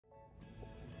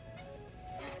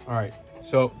All right,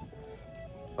 so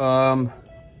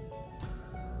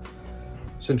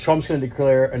Trump's going to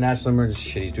declare a national emergency.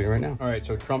 Shit, he's doing it right now. All right,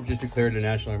 so Trump just declared a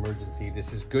national emergency.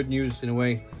 This is good news in a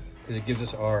way, because it gives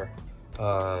us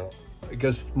it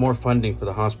gives more funding for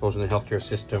the hospitals and the healthcare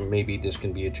system. Maybe this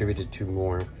can be attributed to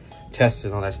more tests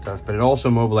and all that stuff, but it also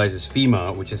mobilizes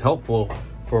FEMA, which is helpful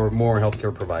for more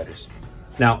healthcare providers.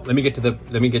 Now, let me get to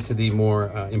the more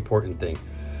important thing.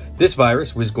 This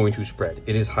virus was going to spread.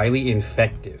 It is highly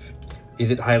infective.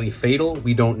 Is it highly fatal?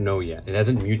 We don't know yet. It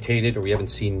hasn't mutated, or we haven't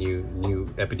seen new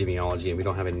epidemiology, and we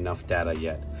don't have enough data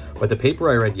yet. But the paper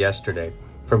I read yesterday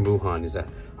from Wuhan is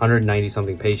 190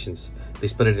 something patients. They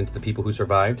split it into the people who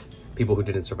survived, people who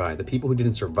didn't survive. The people who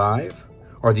didn't survive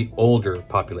are the older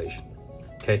population.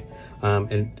 Okay,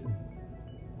 and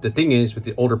the thing is, with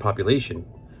the older population,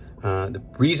 the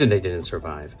reason they didn't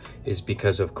survive is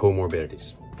because of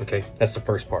comorbidities. Okay, that's the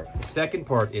first part. The second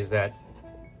part is that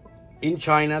in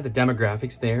China, the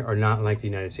demographics there are not like the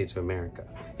United States of America.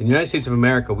 In the United States of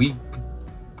America, we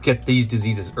get these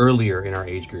diseases earlier in our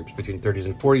age groups. Between 30s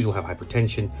and 40s, we'll have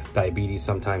hypertension, diabetes,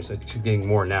 sometimes it's getting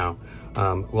more now.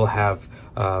 We'll have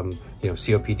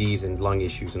COPDs and lung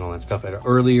issues and all that stuff at an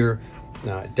earlier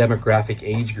demographic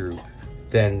age group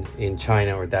than in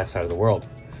China or that side of the world.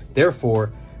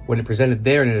 Therefore, when it presented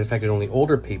there and it affected only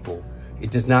older people, it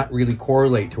does not really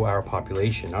correlate to our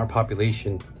population. Our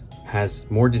population has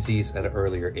more disease at an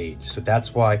earlier age. So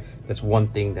that's why, that's one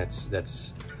thing that's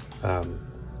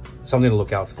something to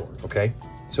look out for, okay?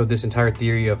 So this entire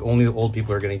theory of only the old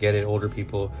people are gonna get it, older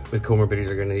people with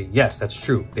comorbidities are gonna, yes, that's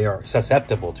true. They are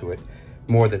susceptible to it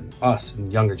more than us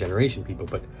and younger generation people,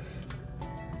 but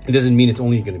it doesn't mean it's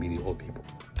only gonna be the old people.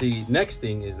 The next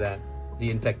thing is that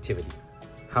the infectivity.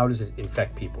 How does it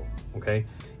infect people, okay?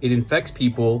 It infects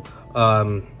people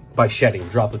by shedding,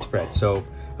 droplet spread. So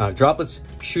droplets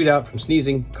shoot out from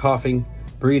sneezing, coughing,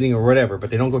 breathing, or whatever, but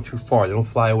they don't go too far. They don't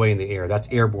fly away in the air. That's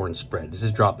airborne spread. This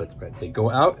is droplet spread. They go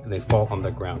out and they fall on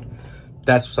the ground.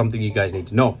 That's something you guys need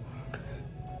to know.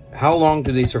 How long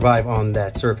do they survive on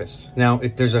that surface? Now,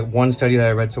 there's one study that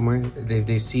I read somewhere.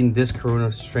 They've seen this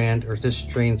corona strand or this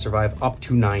strain survive up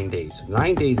to 9 days.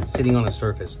 9 days sitting on a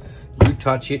surface. You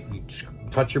touch it, you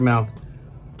touch your mouth,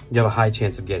 you have a high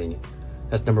chance of getting it.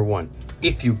 That's number one.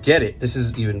 If you get it, this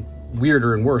is even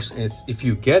weirder and worse. If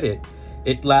you get it,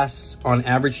 it lasts on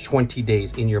average 20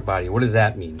 days in your body. What does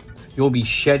that mean? You'll be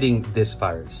shedding this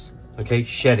virus, okay?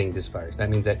 Shedding this virus. That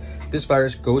means that this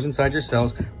virus goes inside your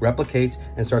cells, replicates,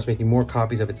 and starts making more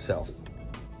copies of itself.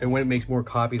 And when it makes more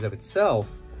copies of itself,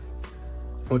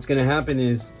 what's gonna happen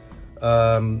is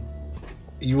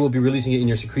you will be releasing it in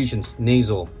your secretions,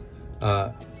 nasal,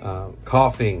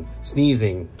 coughing,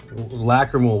 sneezing,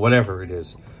 lacrimal, whatever it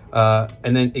is.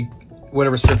 And then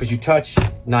whatever surface you touch,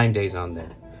 9 days on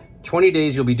there. 20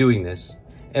 days you'll be doing this.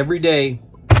 Every day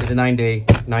is a 9 day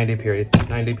period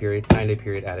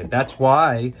added. That's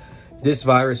why this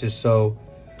virus is so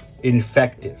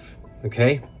infective,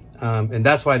 okay? And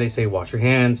that's why they say wash your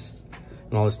hands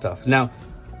and all this stuff. Now,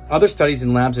 other studies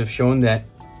in labs have shown that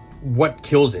what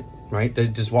kills it, right?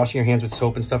 Does washing your hands with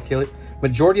soap and stuff kill it?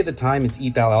 Majority of the time, it's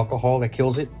ethyl alcohol that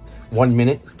kills it. 1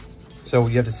 minute. So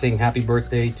you have to sing happy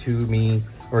birthday to me,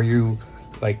 or you,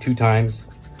 like 2 times,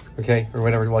 okay? Or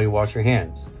whatever, while you wash your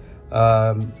hands.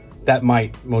 That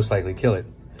might most likely kill it.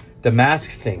 The mask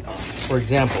thing, for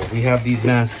example, we have these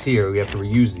masks here. We have to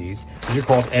reuse these. These are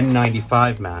called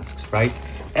N95 masks, right?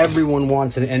 Everyone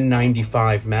wants an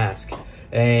N95 mask.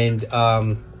 And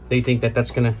they think that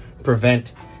that's gonna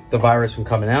prevent the virus from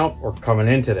coming out or coming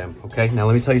into them, okay? Now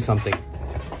let me tell you something.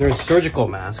 There's surgical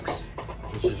masks,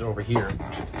 which is over here.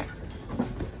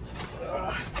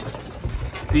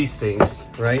 These things,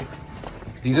 right?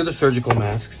 These are the surgical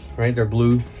masks, right? They're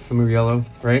blue, some are yellow,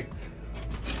 right?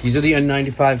 These are the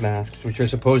N95 masks, which are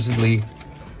supposedly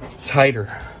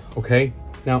tighter, okay?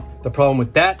 Now, the problem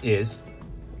with that is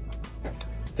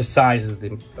the size of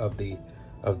the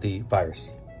virus.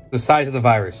 The size of the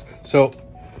virus. So,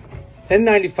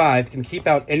 N95 can keep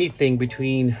out anything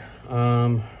between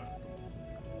around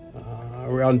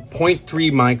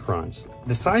 0.3 microns.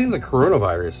 The size of the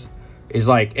coronavirus is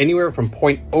like anywhere from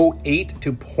 0.08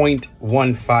 to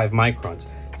 0.15 microns.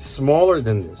 Smaller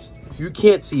than this. You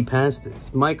can't see past this.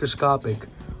 Microscopic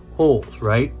holes,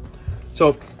 right?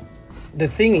 So the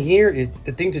thing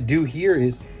to do here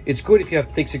is, it's good if you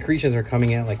have thick secretions that are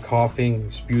coming out like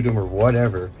coughing, sputum, or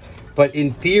whatever. But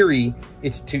in theory,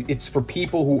 it's for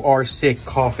people who are sick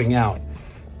coughing out.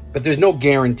 But there's no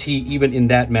guarantee even in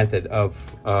that method of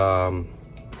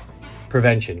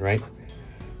prevention, right?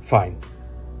 Fine.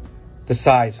 The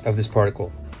size of this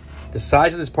particle. The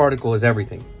size of this particle is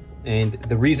everything. And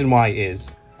the reason why is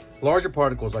Larger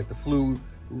particles like the flu,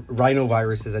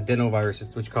 rhinoviruses,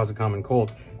 adenoviruses, which cause a common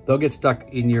cold, they'll get stuck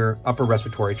in your upper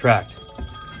respiratory tract.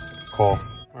 Call.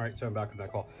 All right, so I'm back with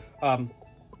that call.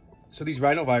 So these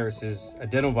rhinoviruses,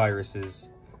 adenoviruses,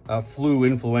 flu,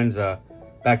 influenza,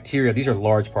 bacteria, these are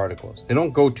large particles. They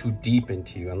don't go too deep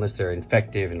into you unless they're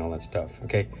infective and all that stuff,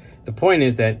 okay? The point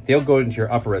is that they'll go into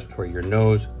your upper respiratory, your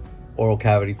nose, oral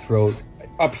cavity, throat,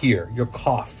 up here, your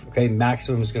cough, okay?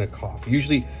 Maximum is gonna cough.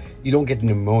 Usually you don't get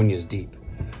pneumonias deep.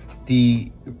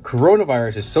 The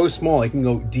coronavirus is so small, it can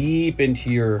go deep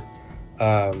into your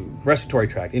respiratory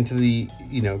tract, into the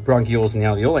bronchioles and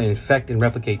alveoli, and infect and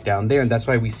replicate down there. And that's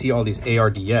why we see all these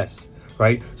ARDS,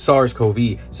 right?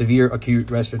 SARS-CoV, severe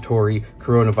acute respiratory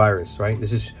coronavirus, right?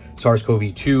 This is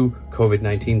SARS-CoV-2,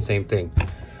 COVID-19, same thing.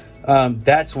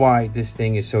 That's why this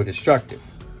thing is so destructive.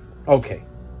 Okay,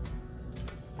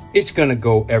 it's gonna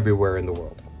go everywhere in the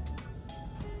world.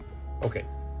 Okay,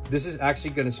 this is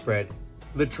actually gonna spread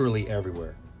literally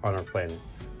everywhere on our planet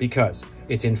because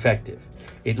it's infective.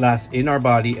 It lasts in our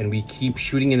body and we keep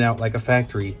shooting it out like a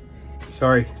factory.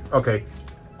 Sorry, okay.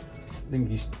 I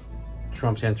think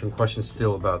Trump's answering questions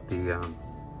still about the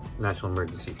national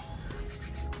emergency.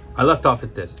 I left off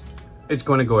at this. It's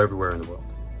going to go everywhere in the world,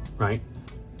 right?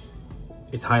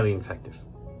 It's highly infective.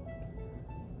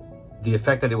 The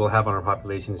effect that it will have on our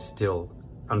population is still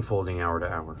unfolding hour to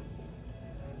hour.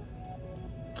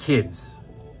 Kids,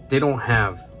 they don't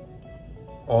have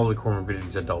all the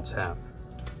comorbidities adults have.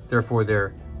 Therefore,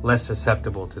 they're less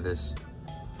susceptible to this.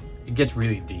 It gets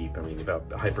really deep. I mean, about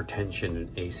hypertension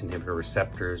and ACE inhibitor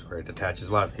receptors, where it attaches.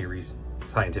 A lot of theories,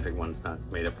 scientific ones, not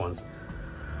made up ones.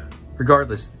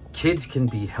 Regardless, kids can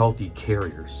be healthy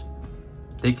carriers.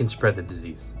 They can spread the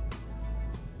disease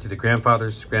to the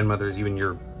grandfathers, grandmothers, even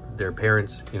their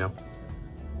parents,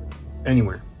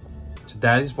 anywhere. So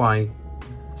that is why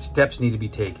steps need to be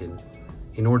taken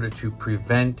in order to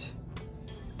prevent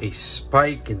a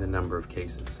spike in the number of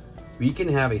cases. We can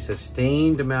have a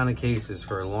sustained amount of cases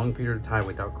for a long period of time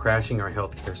without crashing our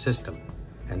healthcare system.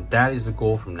 And that is the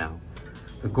goal from now.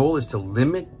 The goal is to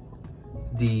limit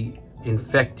the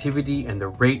infectivity and the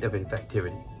rate of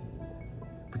infectivity.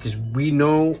 Because we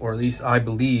know, or at least I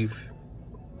believe,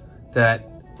 that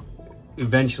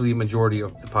eventually a majority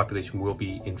of the population will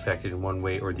be infected in one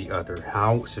way or the other.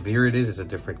 How severe it is a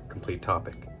different, complete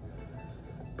topic.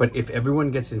 But if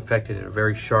everyone gets infected in a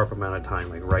very sharp amount of time,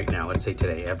 like right now, let's say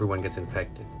today, everyone gets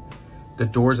infected, the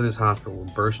doors of this hospital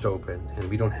will burst open and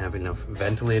we don't have enough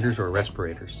ventilators or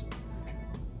respirators.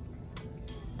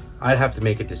 I'd have to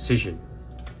make a decision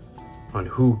on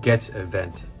who gets a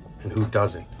vent and who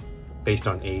doesn't, based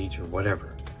on age or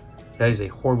whatever. That is a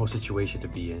horrible situation to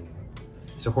be in.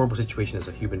 It's a horrible situation as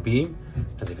a human being,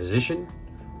 as a physician.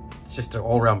 It's just an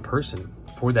all-around person,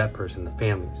 for that person, the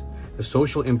families. The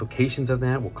social implications of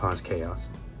that will cause chaos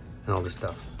and all this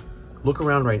stuff. Look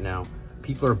around right now.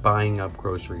 People are buying up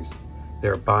groceries.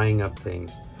 They're buying up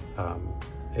things.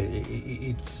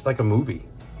 It's like a movie.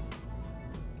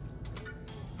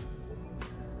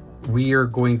 We are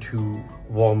going to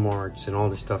Walmarts and all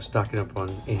this stuff, stocking up on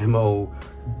ammo,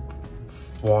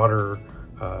 water,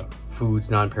 foods,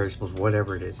 non-perishables,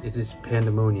 whatever it is. It is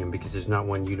pandemonium because there's not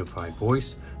one unified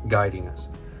voice guiding us.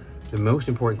 The most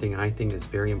important thing I think is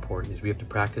very important is we have to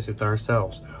practice with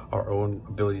ourselves our own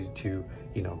ability to,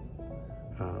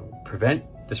 prevent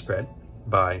the spread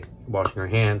by washing our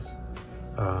hands,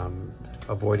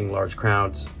 avoiding large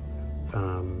crowds,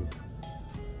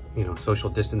 social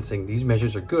distancing. These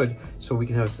measures are good so we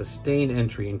can have a sustained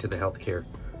entry into the healthcare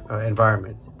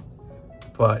environment.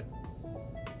 But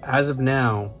as of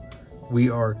now, we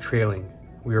are trailing.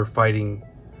 We are fighting,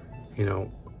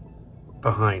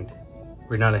 behind.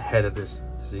 We're not ahead of this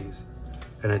disease.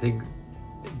 And I think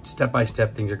step by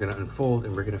step things are going to unfold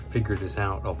and we're going to figure this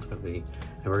out ultimately,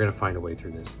 and we're going to find a way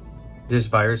through this. This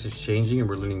virus is changing and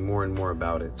we're learning more and more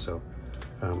about it. So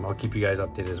I'll keep you guys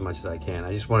updated as much as I can.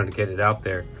 I just wanted to get it out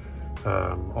there,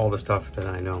 all the stuff that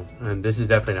I know. And this is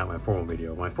definitely not my formal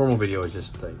video. My formal video is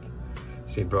just like,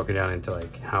 it's being broken down into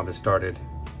like how this started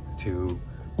to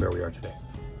where we are today.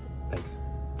 Thanks.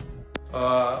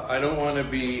 I don't want to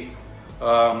be,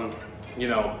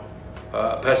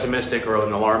 pessimistic or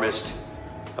an alarmist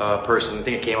person. I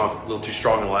think it came off a little too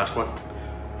strong in the last one.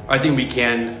 I think we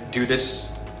can do this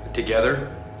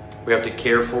together. We have to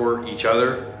care for each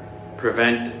other,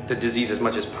 prevent the disease as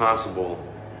much as possible,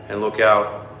 and look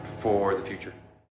out for the future.